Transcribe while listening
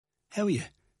How are you?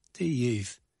 Dear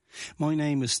Yves. My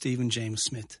name is Stephen James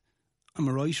Smith. I'm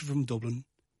a writer from Dublin.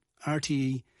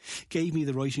 RTE gave me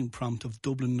the writing prompt of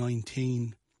Dublin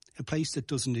 19, a place that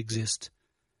doesn't exist.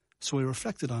 So I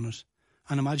reflected on it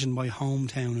and imagined my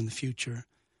hometown in the future.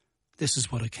 This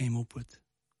is what I came up with.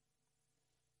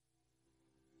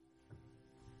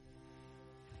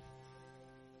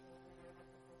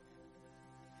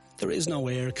 There is no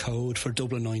air code for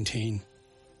Dublin 19,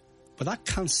 but that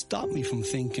can't stop me from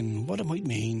thinking what it might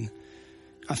mean.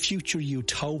 A future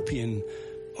utopian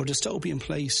or dystopian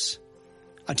place,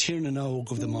 a Tiernan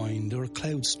Og of the mind, or a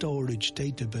cloud storage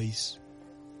database.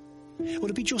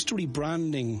 Would it be just a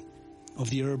rebranding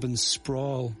of the urban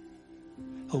sprawl?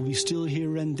 Or will we still hear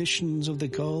renditions of the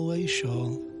Galway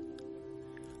shawl?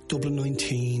 Dublin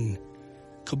 19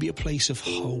 could be a place of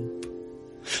hope,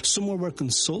 somewhere where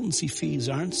consultancy fees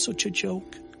aren't such a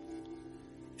joke.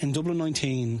 In Dublin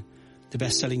 19, the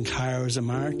best-selling car is a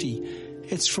Marty.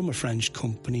 It's from a French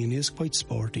company and is quite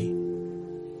sporty.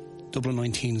 Dublin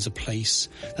 19 is a place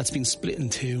that's been split in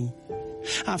two,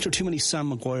 after too many Sam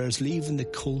Maguires leaving the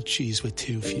cultures with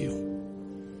too few.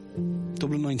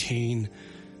 Dublin 19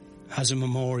 has a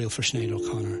memorial for Sinead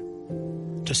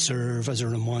O'Connor, to serve as a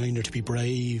reminder to be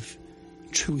brave,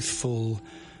 truthful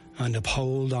and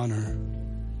uphold honour.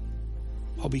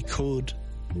 What we could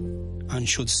and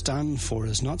should stand for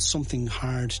is not something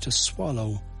hard to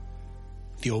swallow.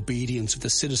 The obedience of the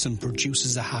citizen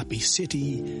produces a happy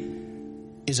city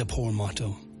is a poor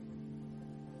motto.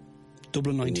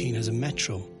 Dublin 19 has a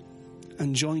metro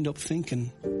and joined up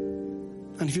thinking.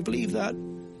 And if you believe that,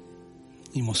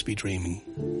 you must be dreaming.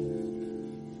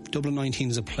 Dublin 19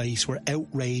 is a place where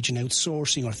outrage and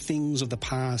outsourcing are things of the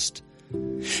past.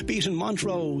 Be it in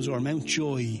Montrose or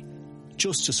Mountjoy,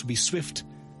 justice will be swift,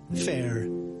 fair,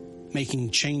 making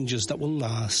changes that will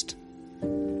last.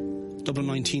 Dublin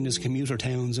 19 is commuter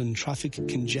towns and traffic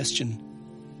congestion.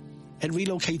 It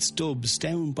relocates dubs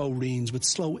down Bowreens with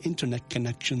slow internet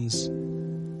connections.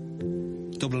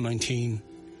 Dublin 19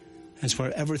 is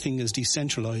where everything is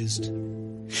decentralised.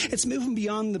 It's moving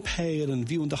beyond the pale and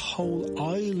viewing the whole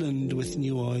island with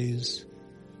new eyes.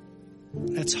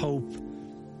 Let's hope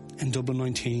in Dublin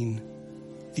 19,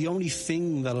 the only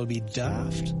thing that'll be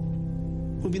daft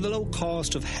will be the low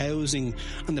cost of housing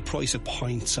and the price of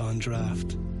pints on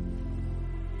draft.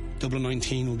 Dublin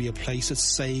 19 will be a place that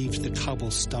saved the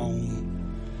cobblestone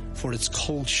for its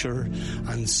culture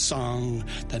and song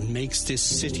that makes this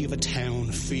city of a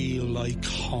town feel like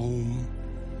home.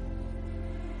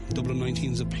 Dublin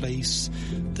 19 is a place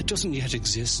that doesn't yet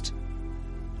exist,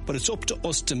 but it's up to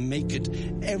us to make it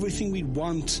everything we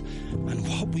want and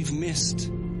what we've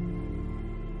missed.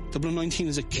 Dublin 19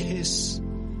 is a kiss,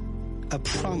 a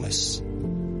promise,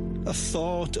 a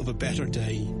thought of a better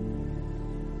day.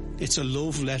 It's a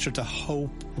love letter to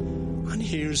hope, and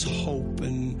here's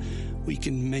hoping we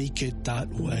can make it that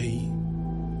way.